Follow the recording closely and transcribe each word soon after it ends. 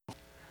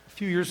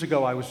few years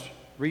ago, I was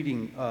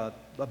reading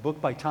a book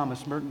by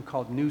Thomas Merton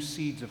called New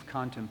Seeds of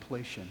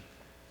Contemplation.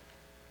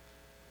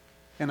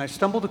 And I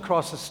stumbled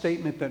across a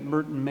statement that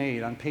Merton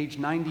made on page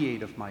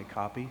 98 of my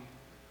copy.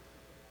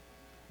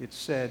 It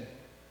said,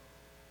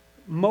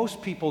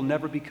 "Most people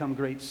never become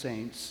great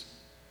saints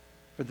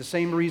for the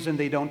same reason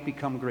they don't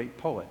become great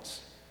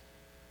poets.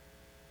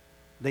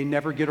 They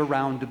never get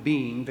around to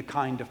being the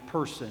kind of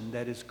person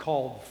that is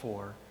called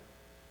for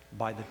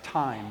by the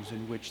times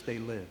in which they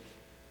live."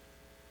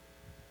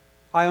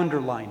 I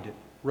underlined it,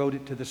 wrote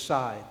it to the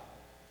side.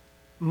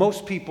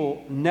 Most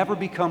people never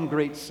become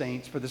great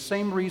saints for the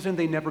same reason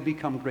they never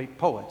become great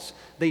poets.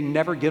 They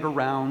never get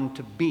around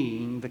to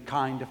being the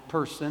kind of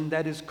person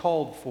that is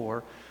called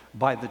for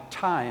by the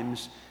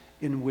times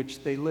in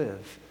which they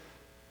live.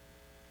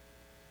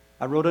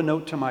 I wrote a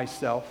note to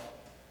myself: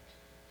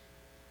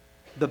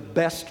 the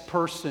best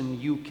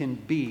person you can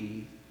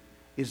be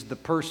is the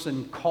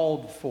person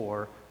called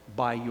for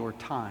by your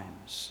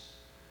times.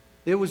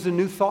 It was a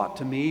new thought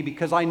to me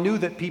because I knew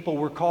that people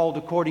were called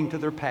according to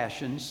their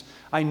passions.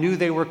 I knew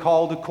they were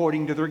called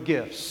according to their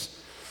gifts.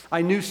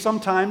 I knew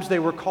sometimes they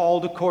were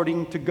called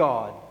according to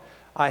God.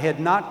 I had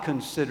not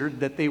considered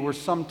that they were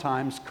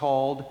sometimes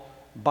called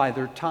by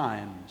their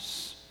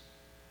times.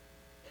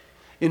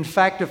 In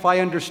fact, if I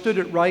understood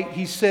it right,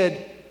 he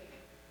said,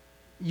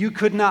 you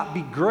could not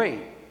be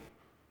great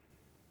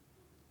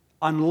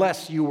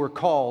unless you were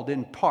called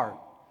in part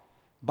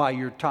by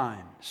your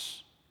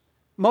times.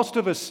 Most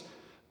of us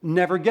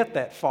never get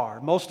that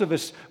far. Most of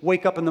us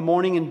wake up in the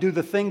morning and do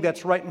the thing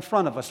that's right in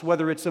front of us,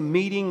 whether it's a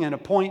meeting, an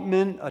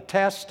appointment, a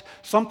test,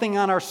 something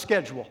on our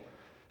schedule.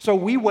 So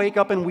we wake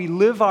up and we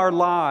live our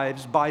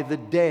lives by the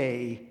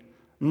day,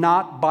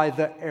 not by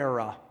the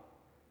era.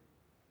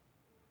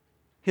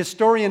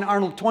 Historian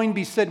Arnold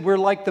Toynbee said we're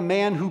like the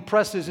man who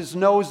presses his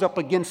nose up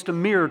against a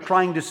mirror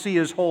trying to see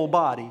his whole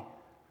body,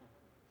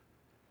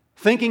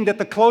 thinking that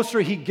the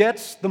closer he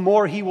gets, the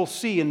more he will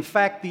see. In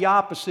fact, the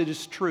opposite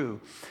is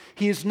true.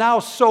 He is now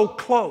so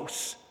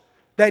close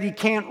that he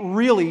can't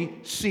really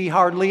see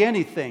hardly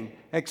anything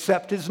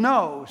except his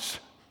nose.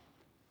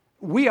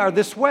 We are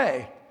this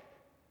way.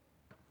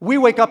 We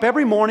wake up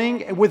every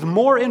morning with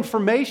more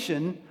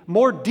information,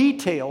 more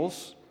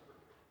details,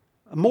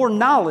 more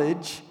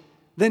knowledge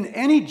than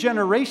any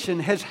generation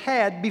has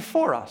had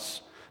before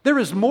us. There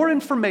is more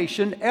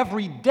information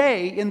every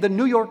day in the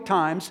New York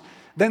Times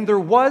than there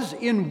was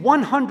in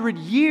 100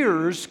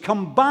 years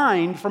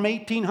combined from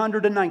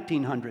 1800 to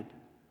 1900.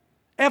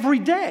 Every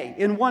day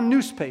in one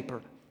newspaper.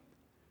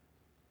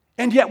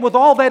 And yet with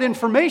all that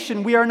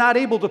information, we are not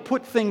able to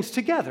put things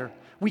together.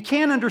 We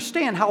can't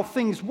understand how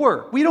things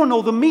work. We don't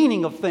know the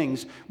meaning of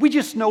things. We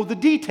just know the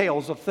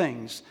details of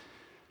things.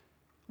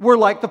 We're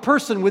like the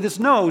person with his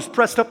nose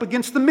pressed up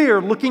against the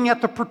mirror looking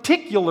at the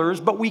particulars,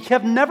 but we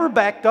have never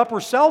backed up, or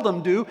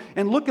seldom do,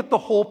 and look at the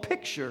whole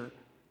picture.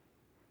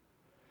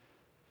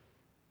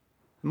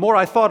 The more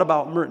I thought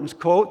about Merton's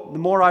quote, the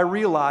more I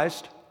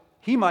realized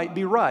he might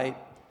be right.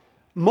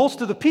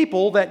 Most of the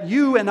people that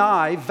you and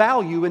I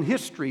value in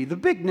history, the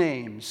big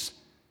names,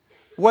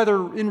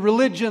 whether in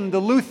religion,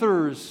 the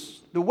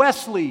Luthers, the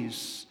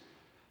Wesleys,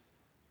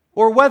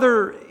 or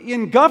whether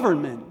in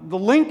government, the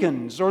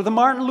Lincolns or the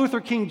Martin Luther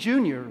King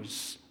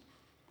Jr.'s,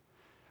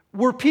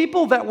 were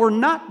people that were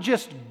not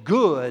just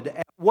good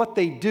at what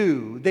they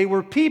do. They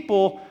were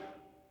people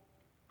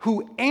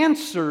who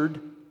answered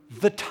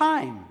the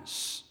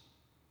times.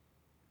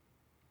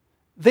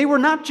 They were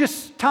not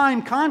just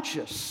time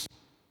conscious.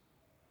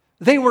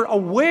 They were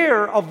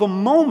aware of the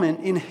moment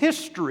in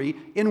history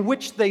in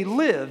which they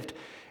lived,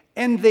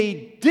 and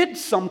they did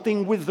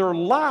something with their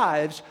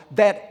lives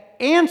that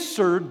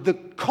answered the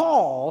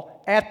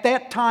call at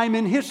that time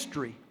in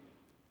history.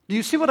 Do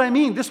you see what I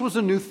mean? This was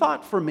a new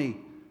thought for me.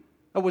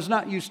 I was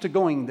not used to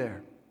going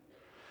there.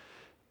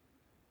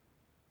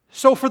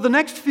 So for the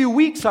next few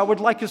weeks, I would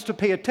like us to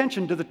pay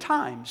attention to the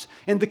times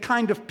and the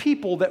kind of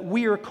people that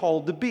we are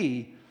called to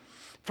be.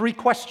 3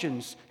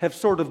 questions have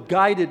sort of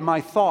guided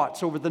my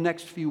thoughts over the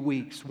next few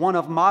weeks. One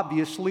of them,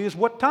 obviously, is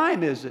what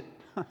time is it?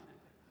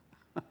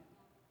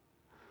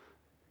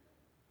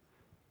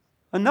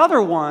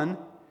 Another one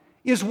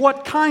is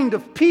what kind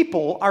of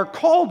people are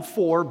called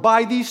for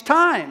by these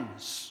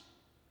times?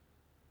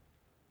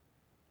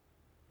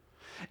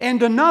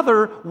 And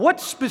another,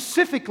 what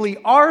specifically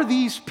are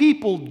these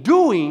people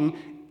doing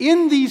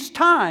in these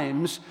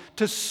times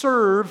to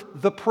serve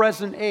the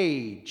present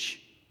age?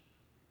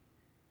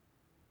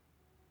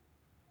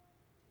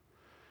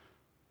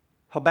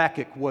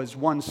 Habakkuk was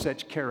one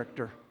such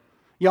character.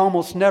 You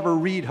almost never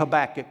read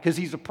Habakkuk because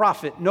he's a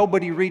prophet.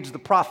 Nobody reads the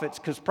prophets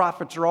because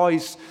prophets are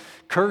always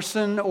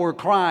cursing or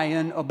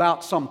crying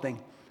about something.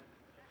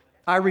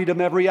 I read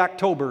them every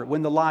October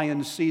when the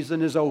lion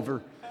season is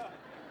over.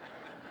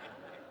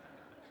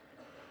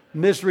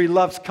 Misery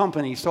loves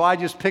company, so I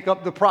just pick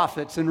up the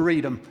prophets and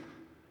read them.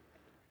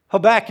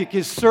 Habakkuk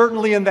is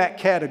certainly in that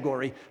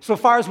category. So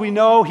far as we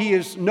know, he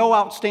is no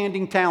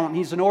outstanding talent.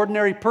 He's an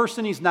ordinary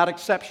person. He's not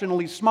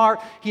exceptionally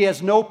smart. He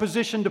has no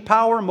position to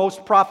power.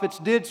 Most prophets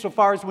did. So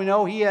far as we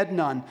know, he had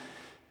none.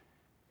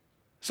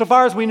 So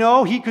far as we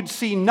know, he could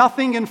see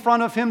nothing in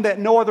front of him that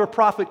no other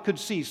prophet could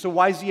see. So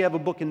why does he have a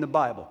book in the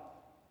Bible?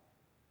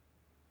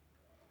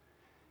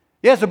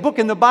 He has a book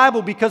in the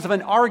Bible because of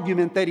an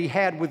argument that he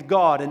had with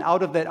God, and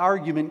out of that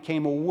argument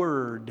came a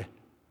word.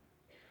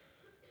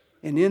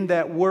 And in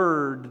that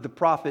word, the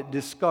prophet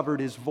discovered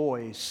his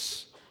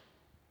voice,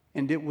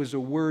 and it was a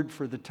word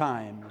for the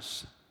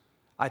times.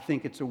 I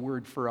think it's a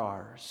word for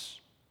ours.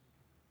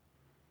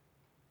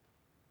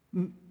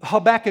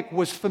 Habakkuk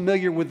was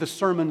familiar with the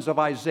sermons of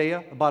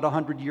Isaiah about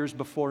 100 years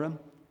before him.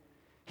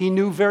 He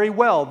knew very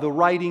well the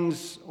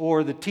writings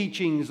or the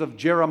teachings of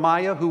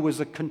Jeremiah, who was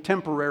a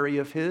contemporary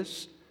of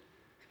his.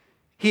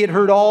 He had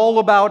heard all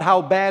about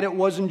how bad it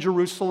was in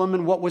Jerusalem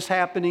and what was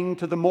happening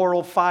to the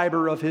moral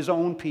fiber of his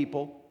own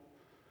people.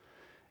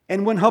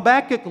 And when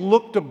Habakkuk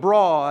looked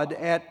abroad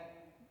at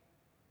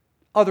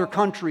other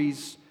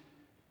countries,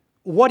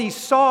 what he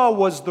saw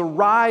was the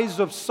rise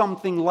of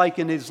something like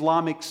an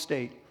Islamic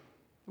state.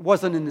 It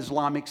wasn't an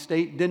Islamic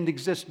state, didn't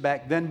exist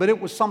back then, but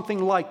it was something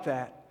like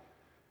that.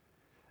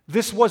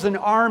 This was an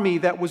army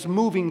that was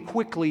moving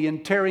quickly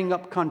and tearing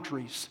up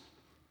countries.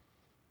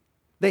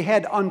 They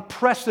had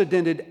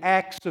unprecedented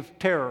acts of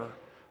terror.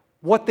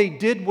 What they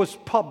did was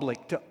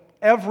public to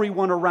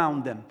everyone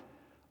around them.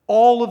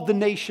 All of the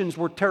nations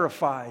were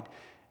terrified.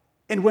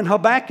 And when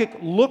Habakkuk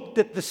looked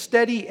at the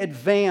steady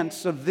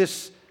advance of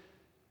this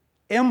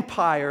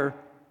empire,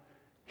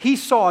 he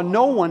saw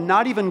no one,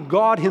 not even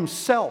God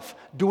himself,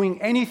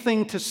 doing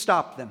anything to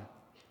stop them.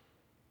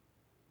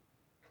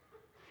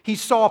 He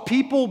saw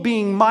people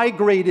being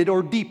migrated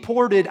or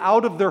deported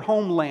out of their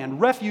homeland,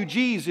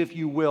 refugees, if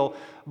you will,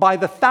 by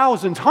the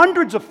thousands,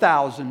 hundreds of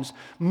thousands,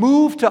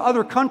 moved to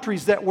other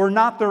countries that were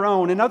not their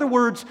own. In other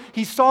words,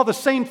 he saw the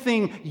same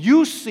thing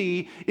you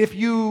see if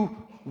you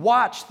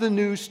watch the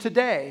news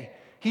today.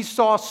 He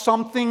saw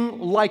something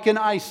like an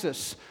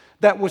ISIS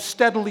that was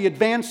steadily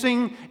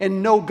advancing,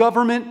 and no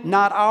government,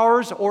 not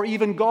ours, or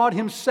even God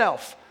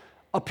himself,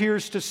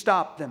 appears to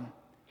stop them.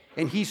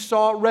 And he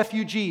saw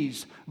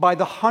refugees by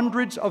the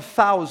hundreds of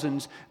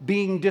thousands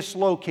being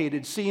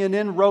dislocated.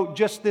 CNN wrote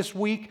just this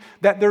week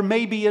that there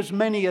may be as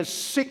many as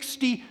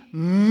 60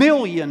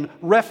 million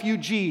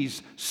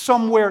refugees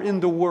somewhere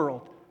in the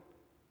world.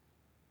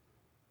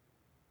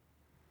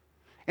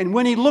 And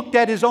when he looked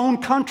at his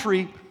own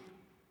country,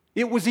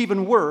 it was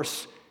even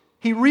worse.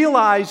 He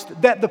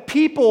realized that the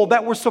people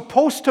that were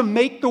supposed to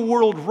make the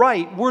world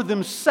right were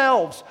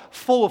themselves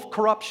full of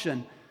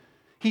corruption.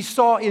 He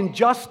saw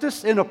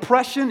injustice and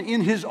oppression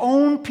in his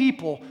own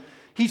people.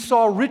 He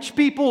saw rich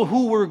people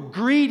who were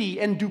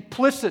greedy and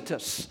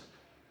duplicitous.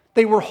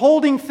 They were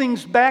holding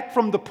things back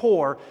from the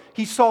poor.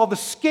 He saw the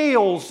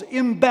scales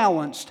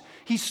imbalanced.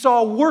 He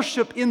saw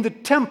worship in the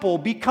temple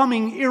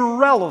becoming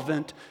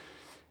irrelevant.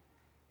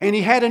 And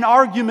he had an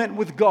argument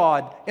with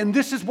God. And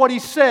this is what he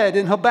said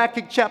in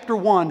Habakkuk chapter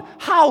 1.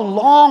 How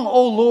long,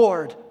 O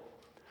Lord,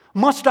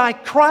 must I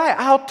cry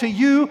out to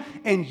you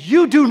and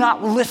you do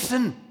not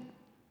listen?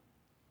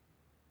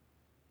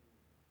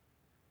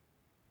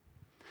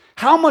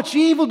 How much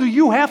evil do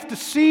you have to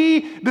see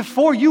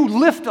before you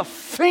lift a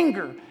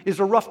finger, is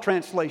a rough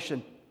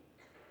translation.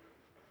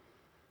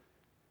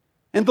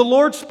 And the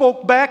Lord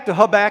spoke back to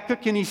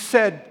Habakkuk and he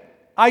said,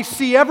 I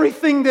see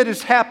everything that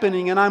is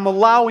happening and I'm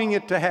allowing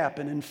it to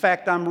happen. In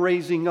fact, I'm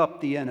raising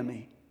up the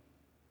enemy.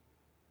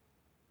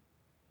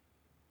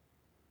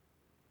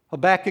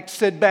 Habakkuk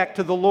said back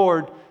to the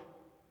Lord,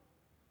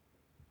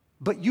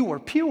 but you are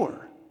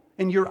pure,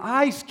 and your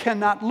eyes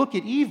cannot look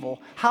at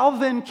evil. How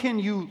then can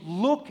you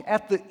look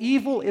at the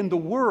evil in the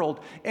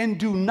world and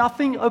do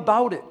nothing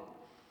about it?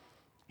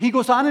 He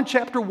goes on in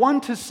chapter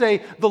 1 to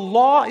say, the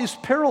law is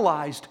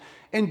paralyzed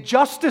and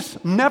justice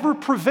never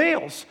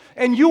prevails.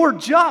 And you are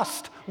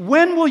just.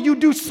 When will you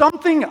do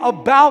something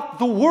about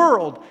the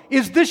world?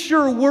 Is this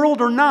your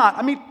world or not?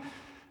 I mean,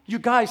 you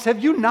guys,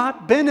 have you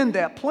not been in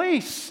that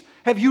place?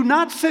 Have you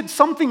not said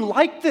something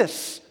like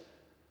this?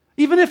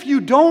 Even if you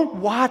don't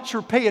watch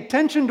or pay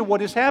attention to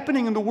what is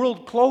happening in the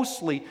world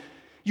closely,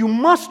 you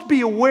must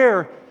be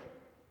aware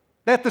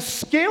that the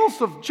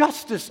scales of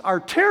justice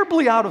are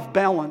terribly out of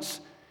balance.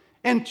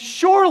 And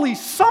surely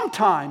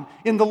sometime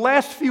in the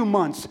last few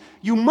months,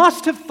 you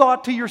must have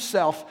thought to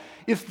yourself,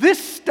 if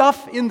this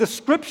stuff in the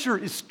Scripture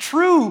is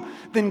true,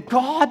 then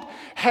God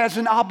has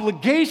an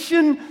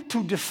obligation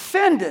to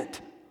defend it.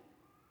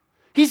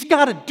 He's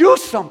got to do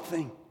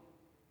something.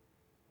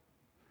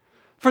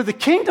 For the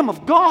kingdom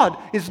of God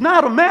is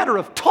not a matter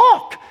of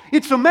talk.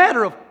 It's a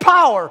matter of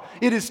power.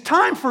 It is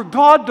time for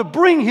God to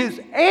bring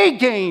His A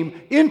game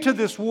into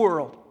this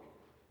world.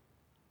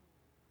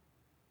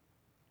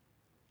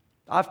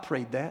 I've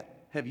prayed that.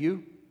 Have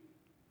you?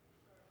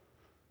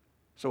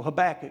 So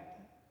Habakkuk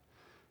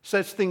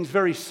says things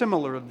very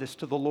similar of this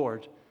to the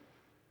Lord.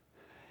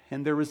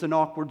 And there is an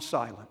awkward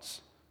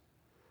silence.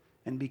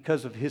 And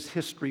because of his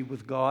history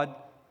with God,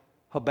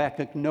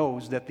 Habakkuk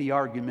knows that the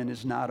argument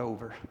is not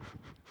over.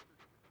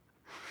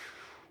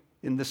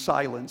 In the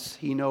silence,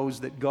 he knows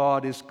that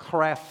God is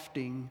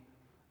crafting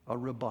a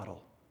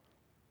rebuttal.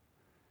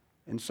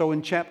 And so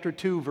in chapter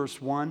 2,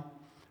 verse 1,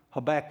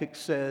 Habakkuk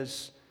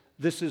says,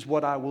 this is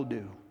what I will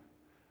do.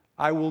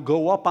 I will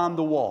go up on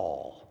the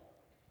wall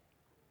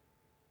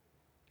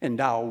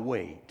and I'll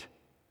wait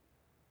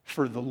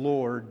for the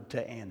Lord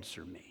to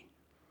answer me.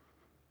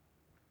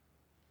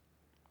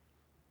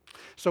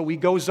 So he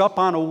goes up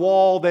on a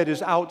wall that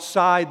is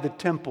outside the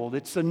temple.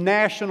 It's a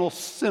national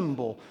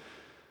symbol.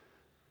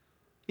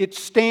 It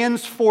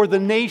stands for the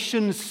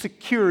nation's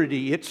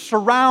security. It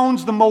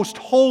surrounds the most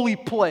holy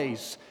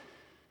place.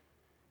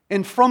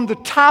 And from the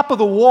top of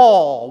the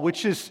wall,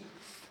 which is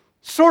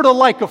sort of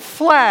like a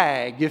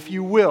flag, if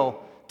you will,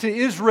 to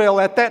Israel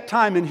at that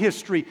time in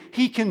history,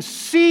 he can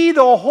see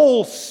the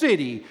whole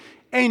city,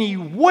 and he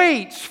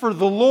waits for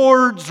the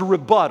Lord's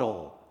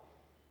rebuttal.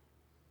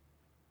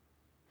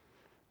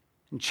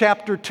 In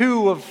chapter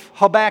 2 of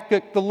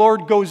Habakkuk, the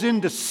Lord goes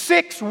into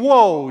 6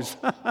 woes,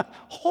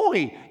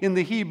 holy in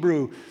the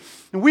Hebrew.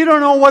 And we don't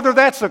know whether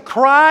that's a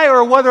cry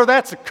or whether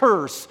that's a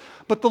curse.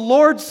 But the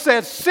Lord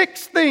says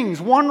 6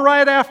 things, one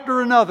right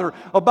after another,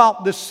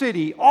 about the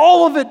city.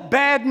 All of it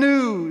bad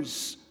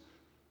news.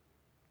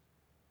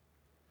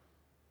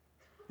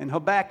 And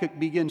Habakkuk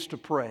begins to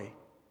pray.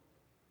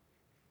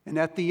 And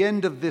at the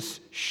end of this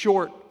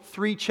short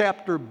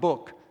 3-chapter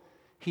book,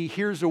 he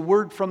hears a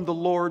word from the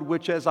Lord,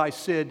 which, as I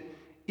said,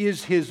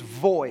 is his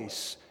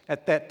voice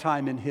at that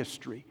time in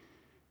history.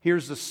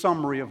 Here's the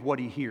summary of what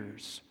he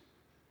hears.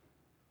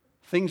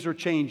 Things are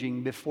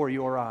changing before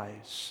your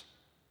eyes.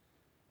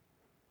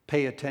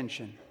 Pay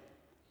attention.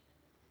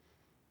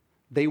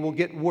 They will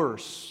get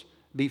worse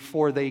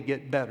before they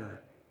get better.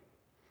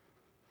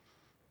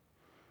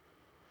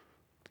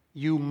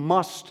 You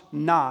must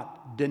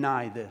not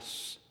deny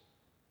this.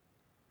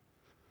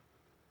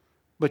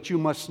 But you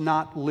must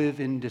not live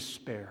in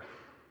despair.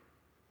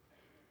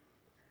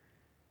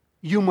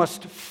 You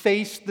must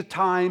face the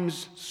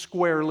times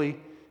squarely,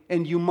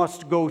 and you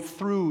must go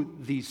through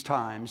these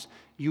times.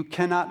 You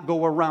cannot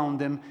go around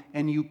them,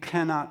 and you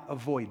cannot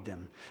avoid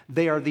them.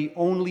 They are the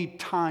only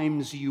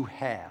times you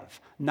have,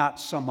 not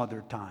some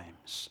other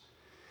times.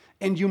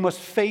 And you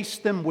must face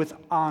them with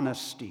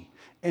honesty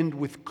and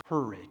with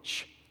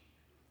courage.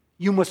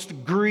 You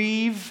must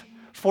grieve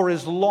for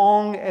as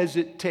long as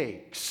it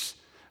takes,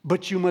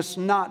 but you must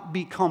not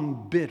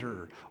become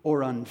bitter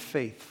or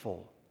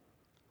unfaithful.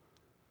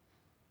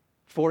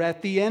 For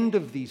at the end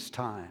of these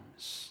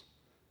times,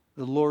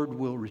 the Lord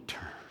will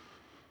return.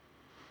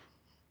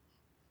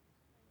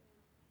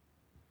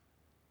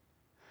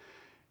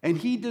 And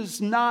he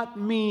does not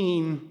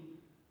mean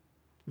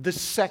the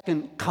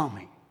second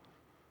coming.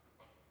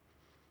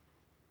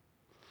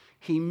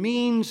 He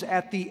means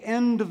at the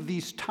end of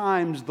these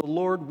times, the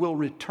Lord will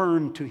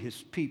return to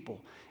his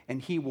people,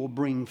 and he will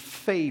bring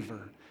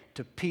favor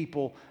to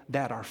people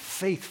that are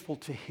faithful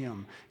to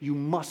him. You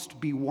must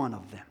be one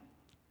of them.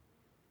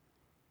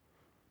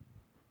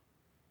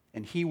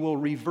 And he will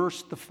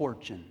reverse the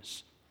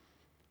fortunes.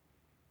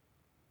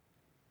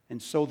 And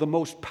so the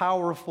most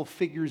powerful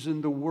figures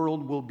in the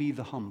world will be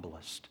the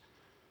humblest.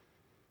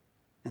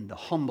 And the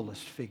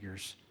humblest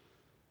figures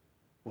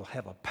will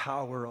have a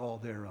power all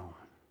their own.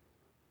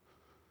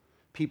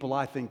 People,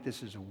 I think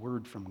this is a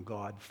word from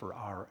God for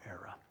our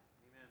era.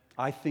 Amen.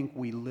 I think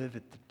we live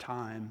at the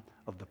time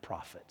of the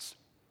prophets.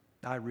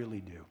 I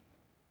really do.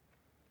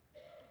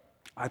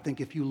 I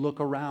think if you look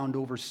around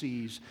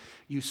overseas,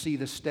 you see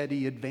the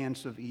steady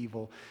advance of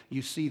evil.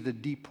 You see the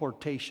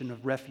deportation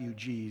of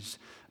refugees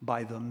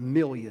by the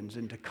millions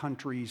into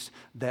countries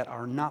that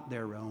are not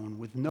their own,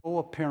 with no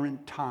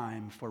apparent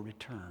time for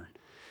return.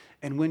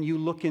 And when you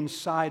look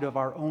inside of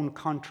our own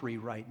country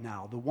right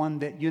now, the one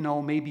that,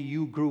 maybe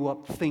you grew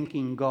up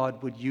thinking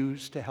God would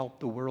use to help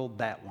the world,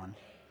 that one,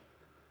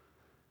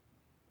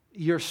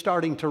 you're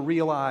starting to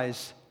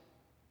realize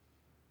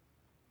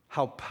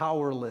how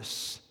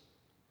powerless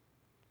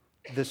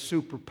the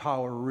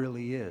superpower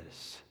really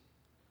is.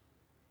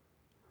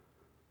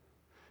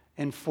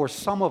 And for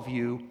some of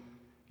you,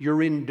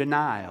 you're in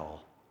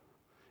denial.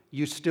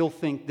 You still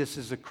think this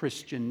is a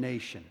Christian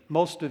nation.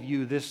 Most of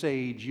you this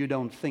age, you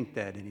don't think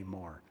that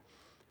anymore.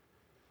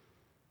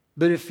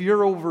 But if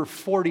you're over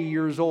 40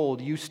 years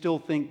old, you still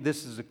think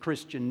this is a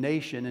Christian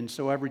nation, and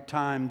so every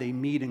time they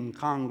meet in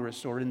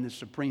Congress or in the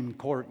Supreme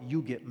Court,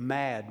 you get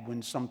mad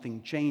when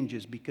something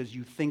changes because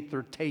you think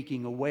they're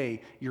taking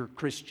away your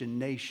Christian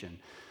nation.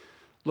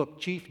 Look,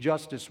 Chief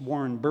Justice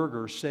Warren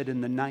Burger said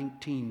in the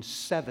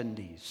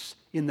 1970s,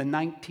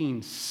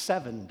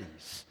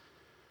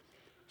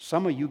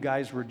 some of you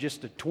guys were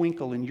just a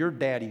twinkle in your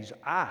daddy's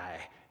eye.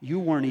 You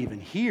weren't even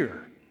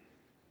here.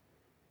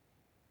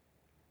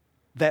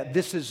 That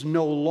this is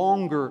no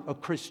longer a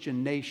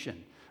Christian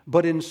nation.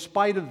 But in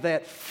spite of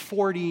that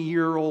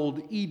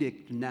 40-year-old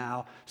edict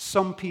now,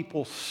 some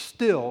people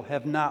still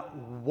have not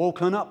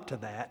woken up to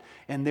that,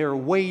 and they're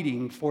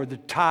waiting for the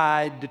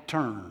tide to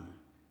turn.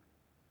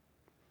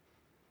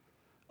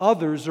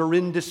 Others are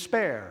in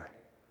despair.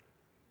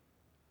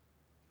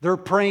 They're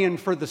praying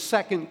for the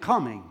second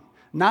coming,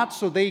 not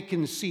so they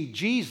can see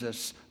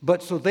Jesus,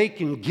 but so they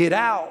can get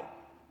out.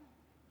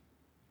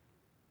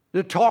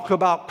 to talk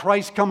about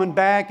Christ coming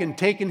back and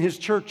taking His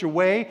church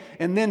away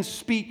and then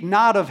speak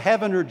not of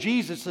heaven or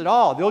Jesus at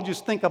all. They'll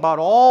just think about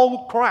all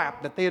the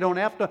crap that they don't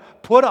have to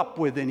put up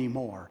with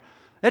anymore.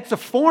 That's a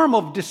form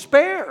of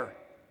despair.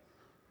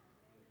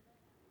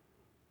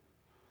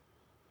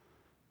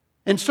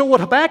 And so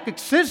what Habakkuk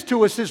says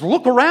to us is,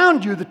 look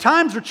around you, the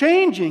times are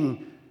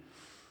changing.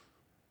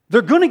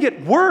 They're going to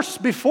get worse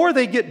before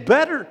they get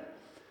better.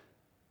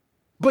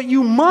 But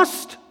you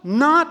must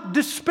not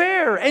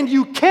despair, and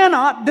you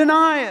cannot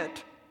deny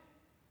it.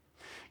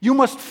 You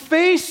must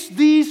face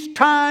these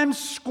times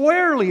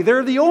squarely.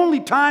 They're the only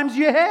times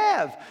you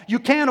have. You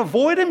can't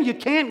avoid them. You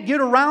can't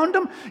get around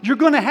them. You're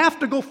going to have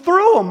to go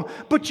through them.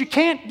 But you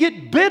can't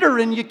get bitter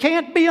and you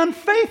can't be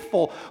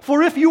unfaithful.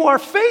 For if you are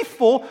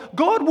faithful,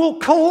 God will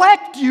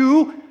collect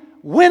you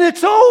when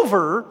it's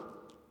over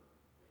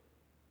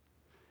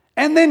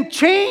and then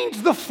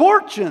change the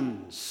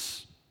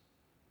fortunes.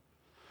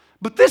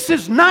 But this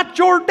is not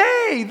your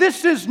day.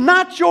 This is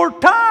not your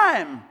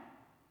time.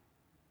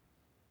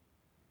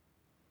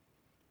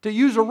 To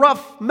use a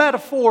rough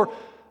metaphor,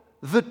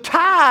 the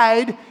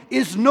tide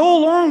is no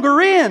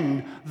longer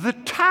in. The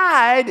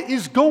tide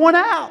is going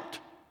out.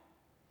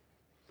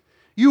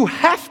 You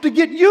have to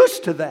get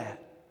used to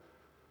that.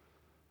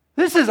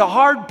 This is a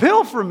hard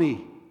pill for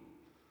me.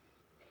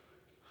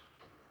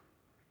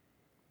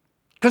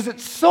 Because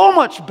it's so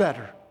much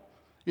better,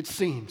 it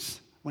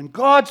seems, when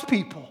God's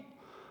people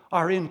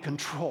are in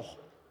control.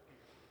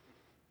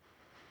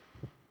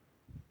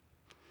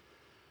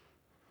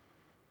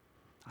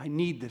 I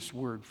need this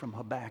word from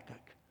Habakkuk.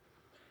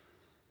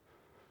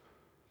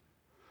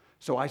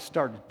 So I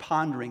started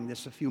pondering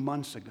this a few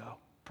months ago.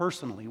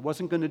 Personally,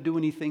 wasn't going to do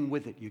anything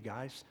with it, you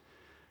guys.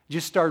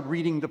 Just started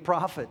reading the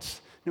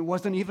prophets. It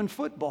wasn't even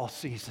football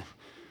season.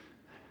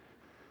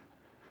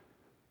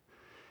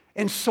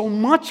 And so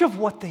much of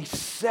what they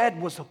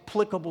said was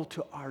applicable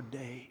to our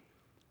day.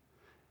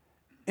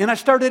 And I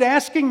started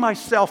asking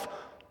myself,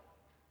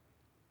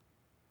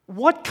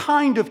 what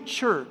kind of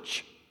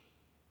church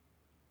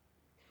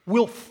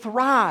will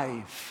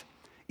thrive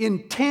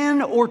in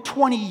 10 or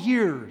 20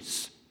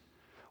 years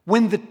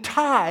when the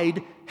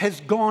tide has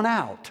gone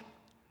out?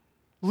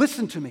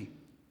 Listen to me.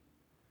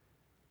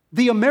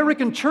 The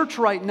American church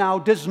right now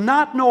does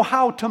not know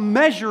how to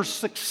measure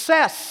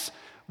success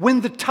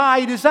when the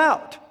tide is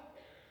out.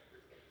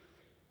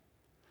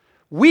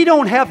 We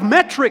don't have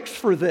metrics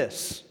for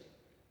this.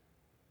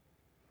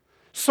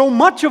 So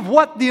much of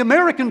what the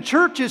American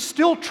church is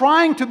still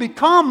trying to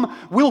become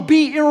will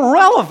be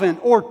irrelevant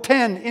or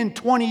 10 and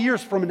 20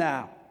 years from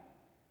now.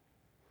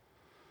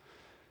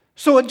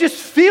 So it just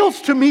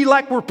feels to me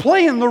like we're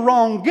playing the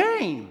wrong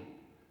game.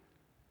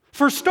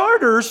 For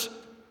starters,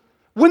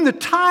 when the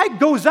tide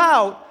goes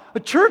out, a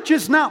church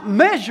is not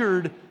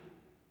measured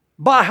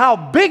by how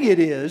big it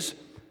is,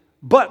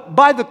 but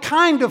by the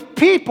kind of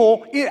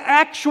people it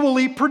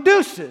actually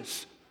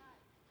produces.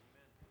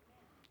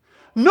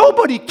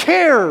 Nobody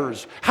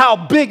cares how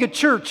big a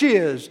church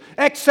is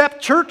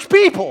except church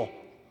people.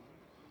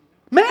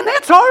 Man,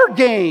 that's our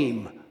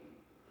game.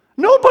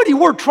 Nobody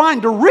we're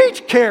trying to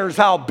reach cares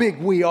how big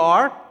we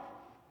are.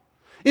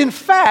 In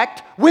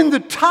fact, when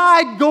the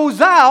tide goes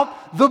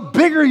out, the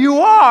bigger you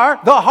are,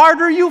 the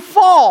harder you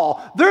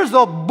fall. There's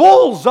a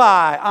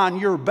bullseye on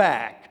your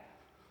back.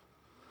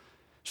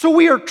 So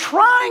we are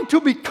trying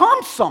to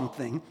become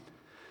something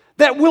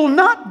that will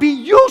not be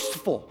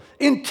useful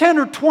in 10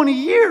 or 20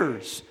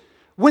 years.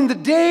 When the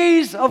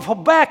days of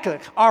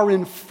Habakkuk are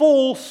in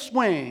full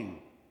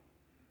swing.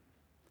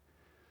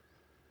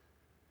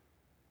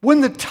 When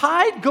the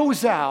tide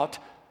goes out,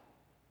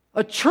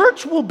 a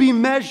church will be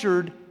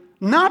measured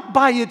not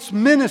by its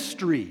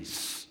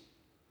ministries,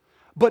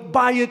 but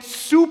by its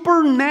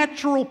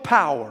supernatural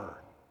power.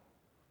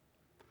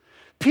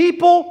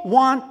 People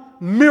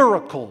want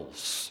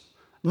miracles,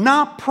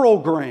 not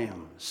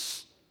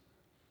programs.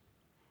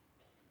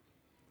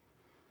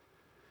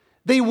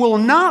 They will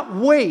not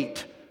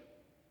wait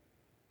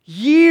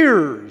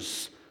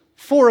years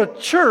for a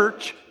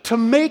church to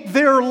make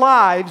their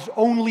lives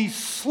only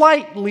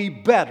slightly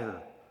better.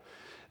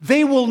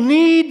 They will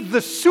need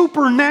the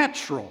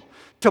supernatural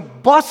to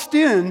bust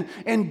in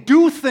and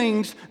do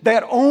things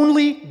that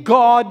only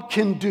God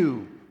can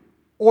do,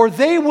 or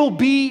they will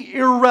be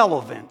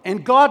irrelevant.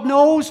 And God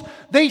knows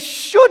they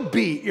should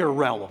be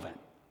irrelevant.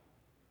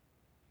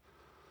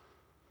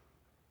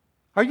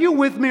 Are you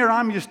with me, or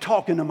I'm just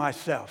talking to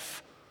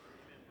myself?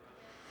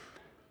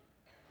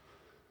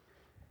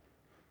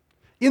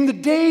 In the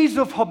days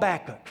of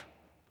Habakkuk,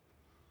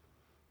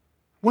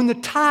 when the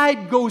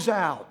tide goes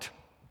out,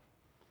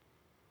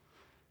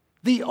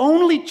 the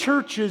only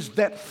churches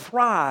that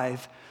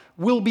thrive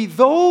will be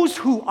those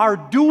who are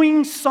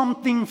doing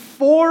something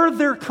for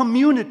their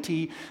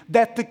community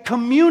that the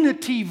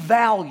community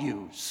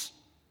values.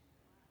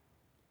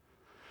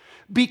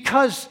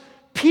 Because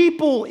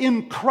people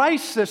in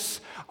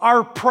crisis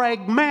are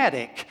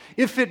pragmatic.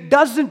 If it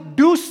doesn't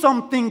do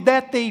something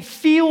that they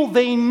feel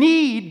they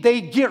need,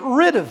 they get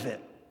rid of it.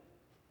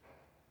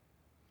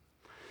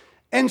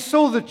 And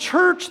so the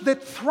church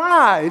that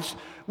thrives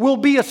will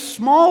be a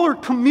smaller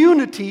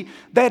community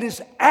that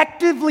is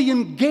actively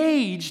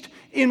engaged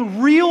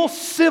in real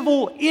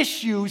civil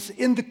issues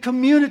in the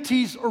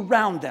communities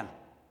around them.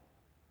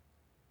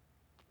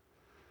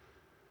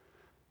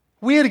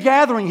 We had a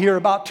gathering here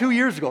about 3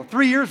 years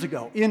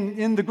ago,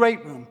 in the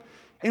great room.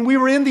 And we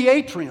were in the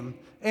atrium,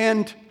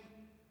 and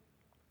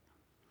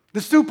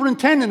the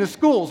superintendent of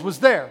schools was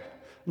there,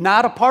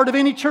 not a part of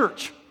any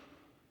church.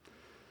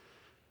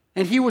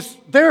 And he was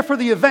there for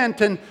the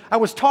event, and I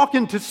was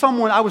talking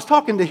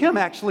to him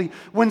actually,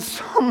 when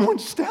someone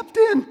stepped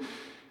in.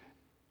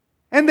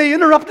 And they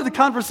interrupted the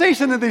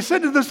conversation, and they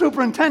said to the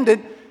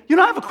superintendent,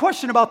 I have a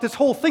question about this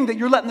whole thing that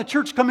you're letting the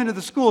church come into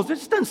the schools.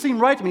 This doesn't seem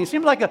right to me. It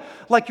seems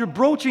like you're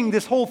broaching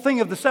this whole thing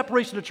of the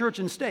separation of church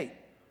and state.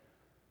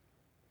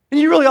 And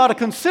you really ought to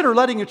consider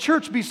letting a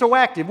church be so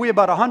active. We have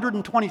about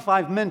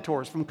 125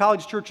 mentors from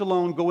College Church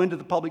alone go into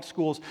the public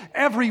schools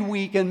every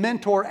week and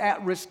mentor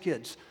at-risk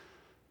kids.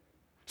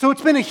 So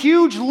it's been a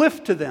huge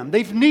lift to them.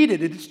 They've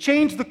needed it. It's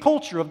changed the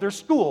culture of their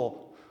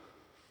school.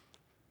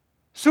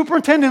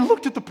 Superintendent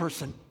looked at the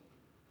person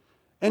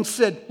and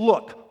said,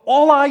 look,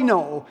 all I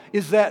know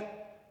is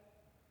that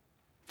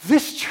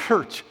this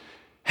church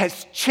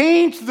has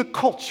changed the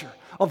culture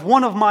of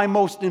one of my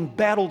most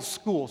embattled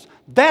schools.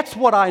 That's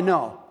what I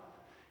know.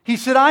 He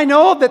said, I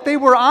know that they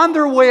were on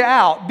their way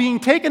out, being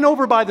taken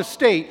over by the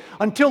state,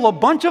 until a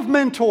bunch of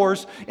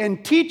mentors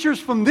and teachers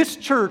from this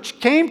church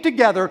came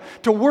together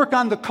to work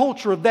on the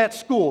culture of that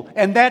school,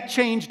 and that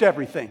changed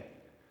everything.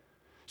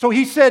 So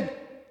he said,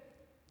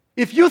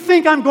 if you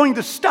think I'm going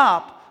to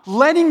stop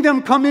letting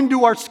them come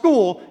into our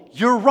school,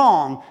 you're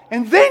wrong.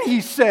 And then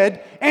he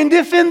said, and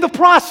if in the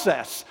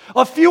process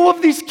a few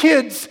of these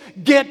kids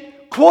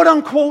get quote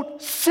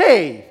unquote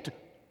saved,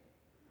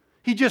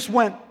 he just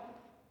went,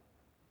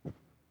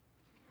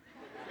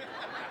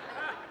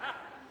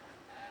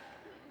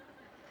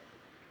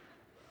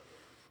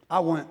 I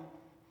went,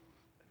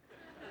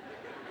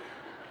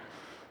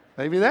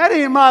 maybe that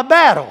ain't my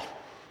battle.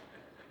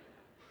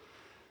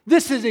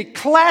 This is a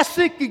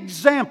classic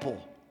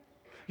example.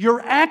 Your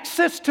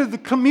access to the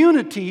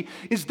community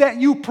is that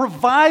you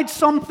provide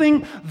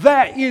something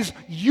that is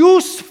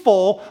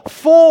useful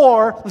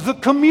for the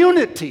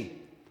community.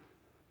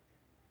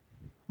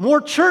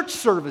 More church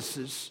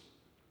services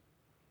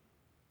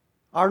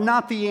are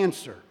not the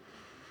answer.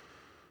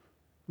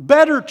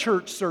 Better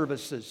church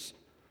services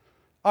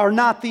are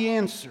not the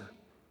answer.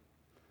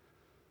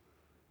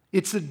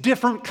 It's a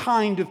different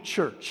kind of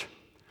church.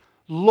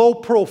 Low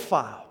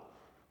profile.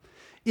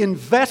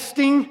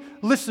 Investing,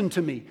 listen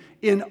to me,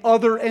 in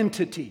other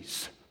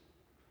entities.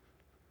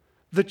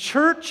 The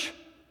church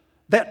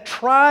that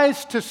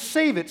tries to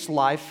save its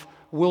life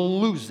will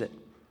lose it.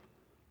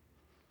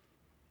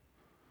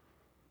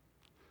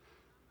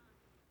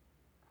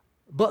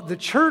 But the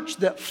church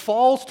that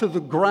falls to the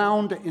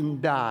ground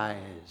and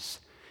dies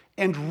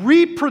and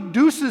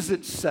reproduces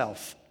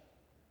itself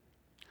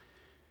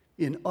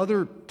in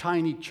other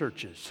tiny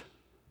churches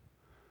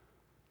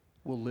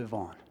will live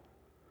on.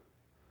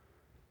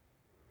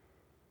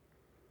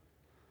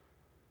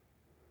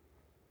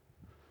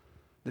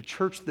 The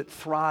church that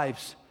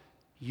thrives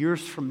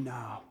years from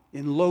now,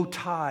 in low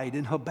tide,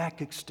 in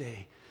Habakkuk's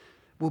day,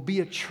 will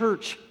be a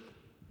church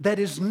that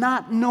is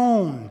not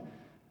known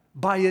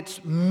by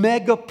its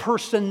mega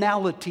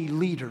personality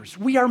leaders.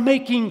 We are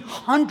making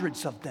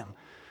hundreds of them.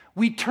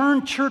 We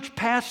turn church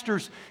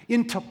pastors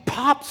into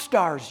pop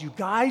stars, you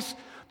guys.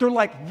 They're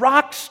like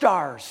rock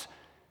stars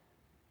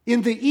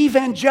in the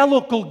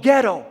evangelical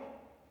ghetto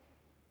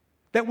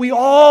that we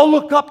all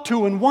look up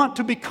to and want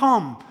to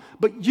become.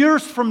 But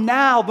years from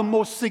now, the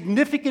most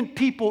significant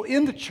people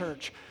in the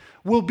church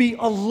will be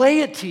a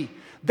laity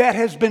that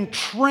has been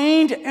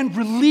trained and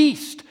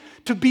released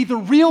to be the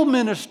real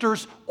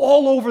ministers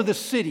all over the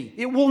city.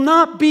 It will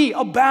not be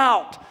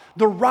about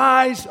the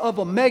rise of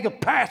a mega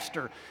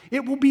pastor.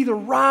 It will be the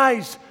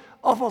rise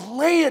of a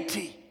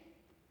laity,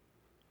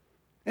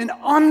 an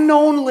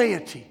unknown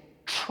laity,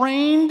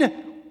 trained,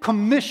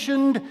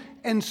 commissioned,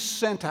 and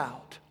sent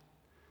out.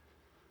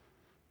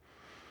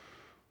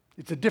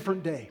 It's a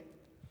different day.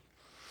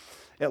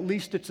 At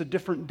least it's a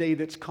different day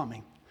that's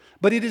coming.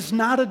 But it is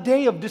not a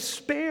day of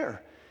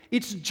despair.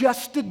 It's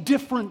just a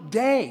different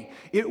day.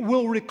 It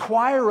will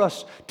require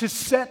us to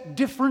set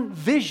different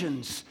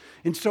visions.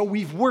 And so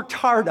we've worked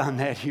hard on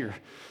that here,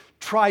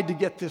 tried to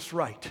get this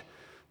right.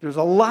 There's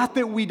a lot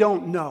that we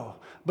don't know,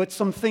 but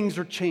some things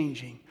are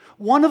changing.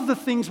 One of the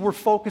things we're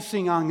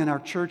focusing on in our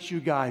church, you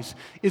guys,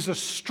 is a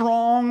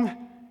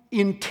strong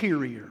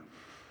interior.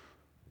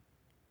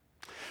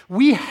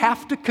 We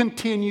have to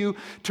continue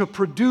to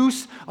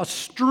produce a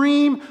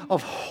stream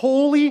of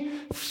holy,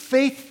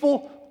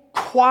 faithful,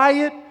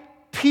 quiet,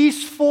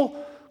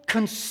 peaceful,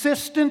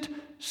 consistent,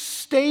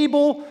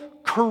 stable,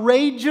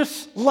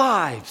 courageous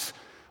lives.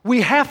 We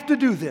have to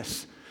do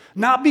this.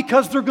 Not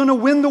because they're going to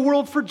win the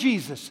world for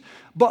Jesus,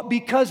 but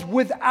because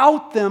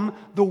without them,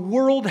 the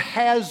world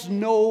has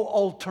no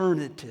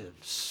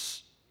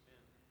alternatives.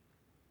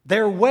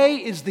 Their way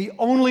is the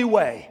only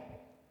way.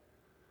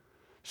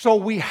 So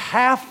we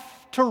have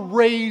to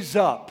raise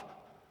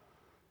up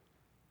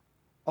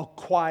a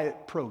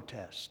quiet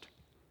protest.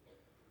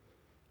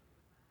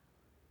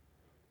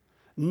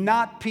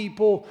 Not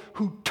people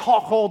who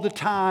talk all the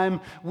time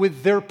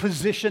with their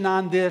position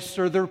on this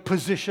or their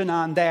position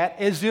on that,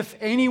 as if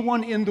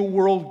anyone in the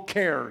world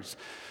cares.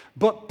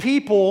 But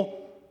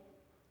people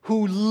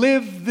who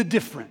live the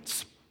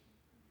difference.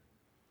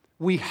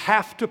 We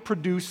have to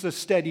produce a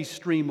steady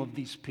stream of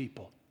these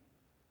people.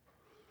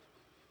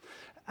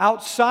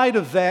 Outside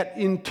of that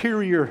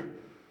interior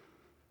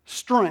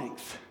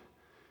strength,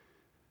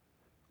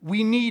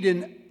 we need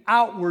an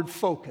outward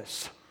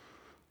focus.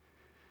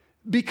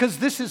 Because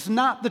this is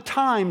not the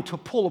time to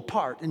pull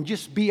apart and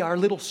just be our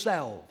little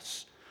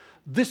selves.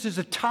 This is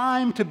a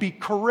time to be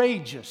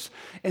courageous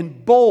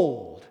and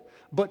bold,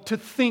 but to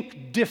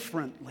think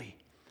differently.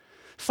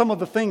 Some of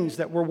the things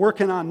that we're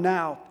working on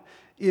now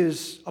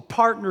is a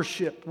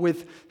partnership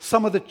with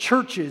some of the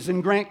churches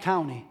in Grant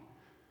County.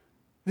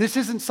 This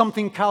isn't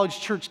something College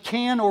Church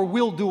can or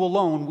will do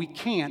alone. We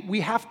can't.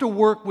 We have to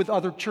work with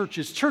other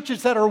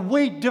churches that are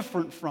way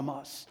different from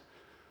us.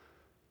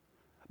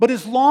 But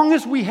as long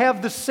as we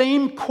have the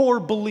same core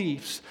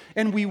beliefs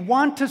and we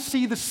want to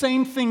see the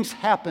same things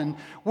happen,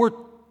 we're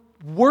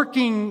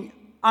working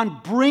on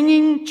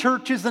bringing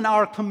churches in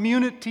our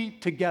community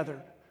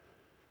together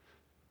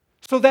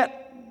so that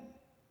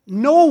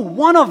no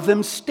one of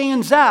them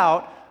stands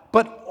out,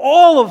 but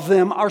all of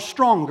them are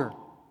stronger.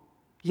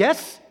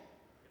 Yes?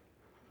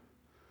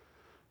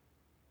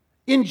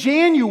 In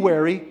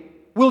January,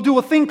 we'll do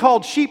a thing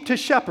called Sheep to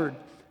Shepherd.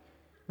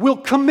 We'll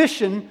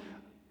commission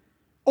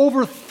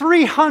over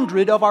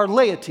 300 of our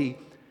laity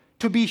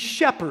to be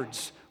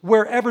shepherds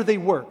wherever they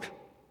work.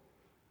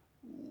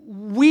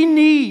 We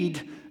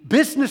need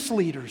business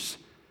leaders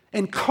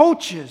and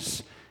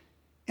coaches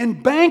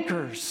and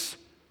bankers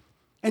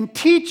and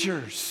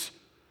teachers,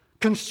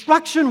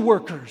 construction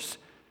workers.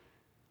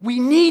 We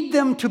need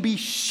them to be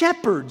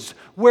shepherds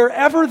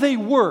wherever they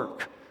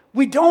work.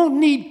 We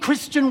don't need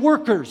Christian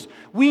workers.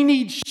 We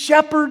need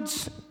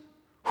shepherds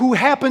who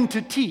happen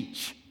to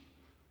teach.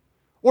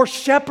 Or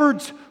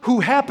shepherds who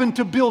happen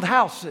to build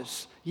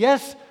houses,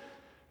 yes?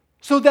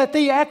 So that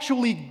they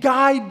actually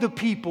guide the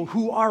people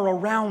who are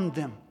around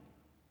them.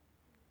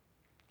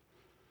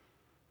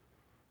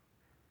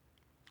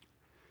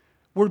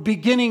 We're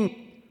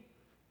beginning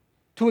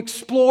to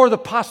explore the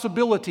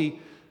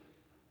possibility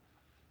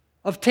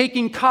of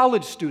taking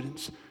college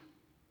students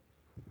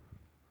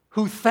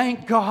who,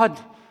 thank God,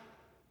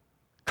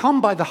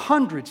 come by the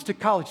hundreds to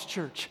College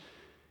Church.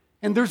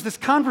 And there's this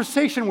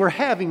conversation we're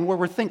having where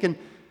we're thinking,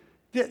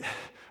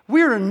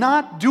 we're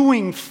not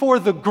doing for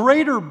the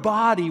greater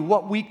body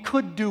what we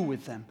could do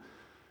with them.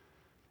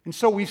 And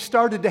so we've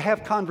started to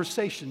have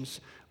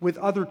conversations with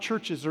other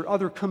churches or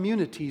other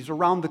communities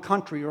around the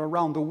country or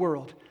around the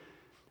world.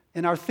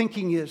 And our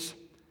thinking is,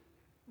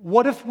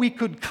 what if we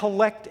could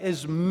collect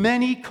as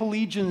many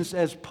collegians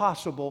as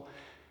possible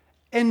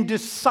and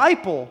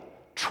disciple,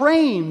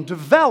 train,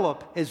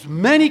 develop as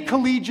many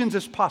collegians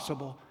as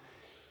possible,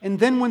 and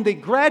then when they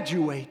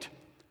graduate,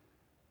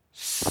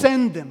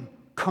 send them,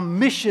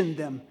 commission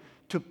them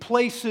to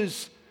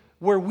places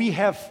where we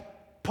have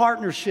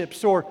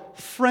partnerships or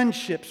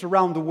friendships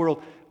around the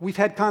world. We've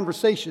had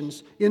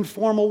conversations,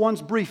 informal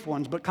ones, brief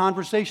ones, but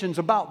conversations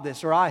about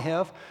this, or I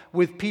have,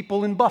 with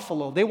people in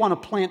Buffalo. They want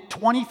to plant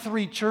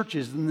 23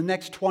 churches in the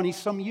next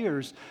 20-some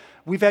years.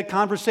 We've had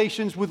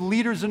conversations with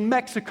leaders in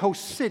Mexico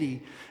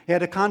City. I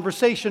had a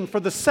conversation for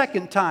the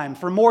second time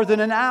for more than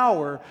an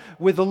hour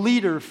with a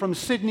leader from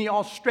Sydney,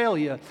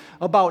 Australia,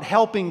 about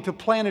helping to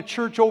plant a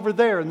church over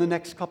there in the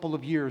next couple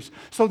of years.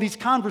 So these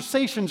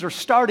conversations are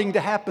starting to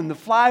happen. The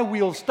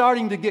flywheel's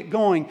starting to get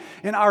going.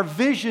 And our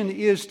vision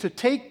is to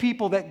take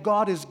people that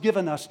God has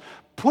given us,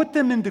 put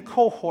them into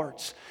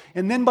cohorts,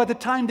 and then by the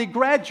time they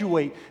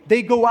graduate,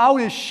 they go out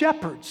as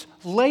shepherds,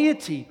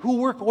 laity, who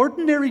work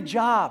ordinary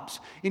jobs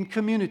in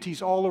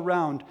communities all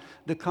around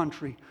the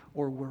country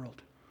or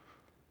world.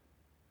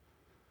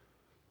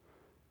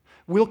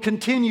 We'll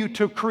continue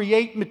to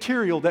create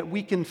material that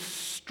we can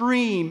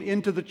stream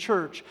into the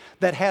church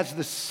that has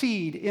the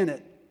seed in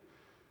it.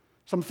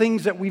 Some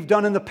things that we've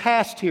done in the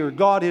past here,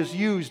 God has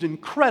used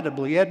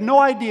incredibly. I had no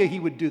idea He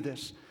would do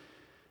this.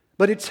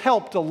 But it's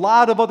helped a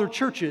lot of other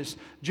churches,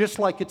 just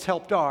like it's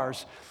helped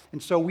ours.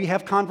 And so we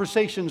have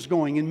conversations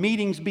going and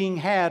meetings being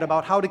had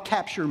about how to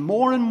capture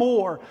more and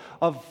more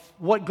of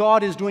what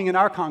God is doing in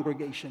our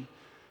congregation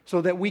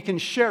so that we can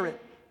share it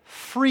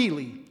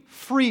freely,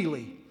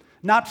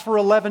 not for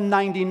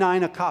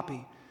 $11.99 a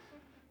copy,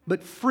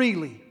 but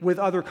freely with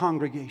other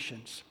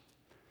congregations.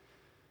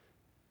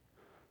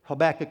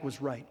 Habakkuk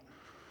was right.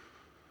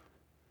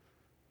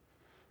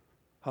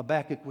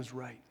 Habakkuk was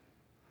right.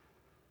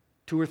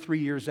 2 or 3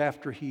 years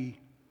after he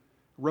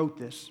wrote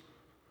this,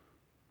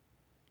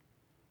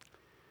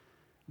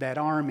 that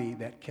army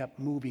that kept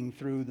moving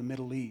through the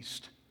Middle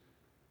East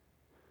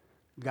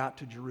got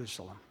to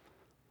Jerusalem.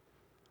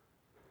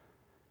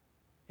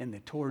 And they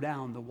tore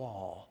down the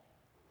wall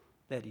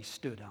that he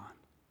stood on.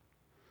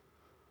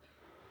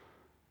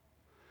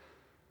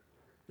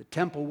 The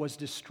temple was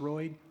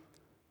destroyed.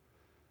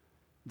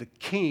 The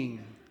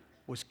king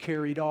was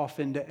carried off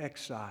into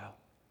exile.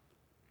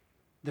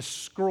 The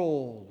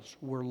scrolls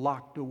were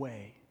locked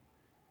away,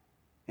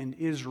 and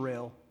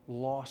Israel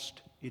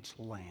lost its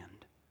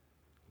land.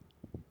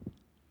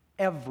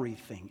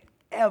 Everything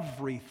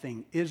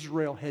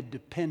Israel had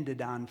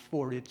depended on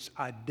for its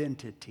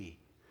identity,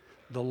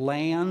 the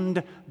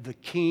land, the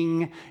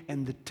king,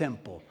 and the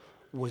temple,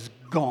 was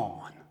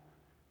gone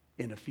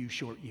in a few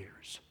short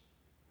years.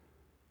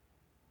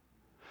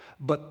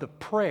 But the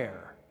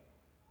prayer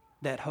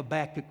that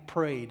Habakkuk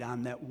prayed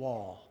on that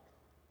wall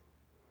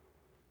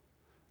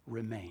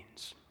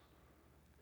remains.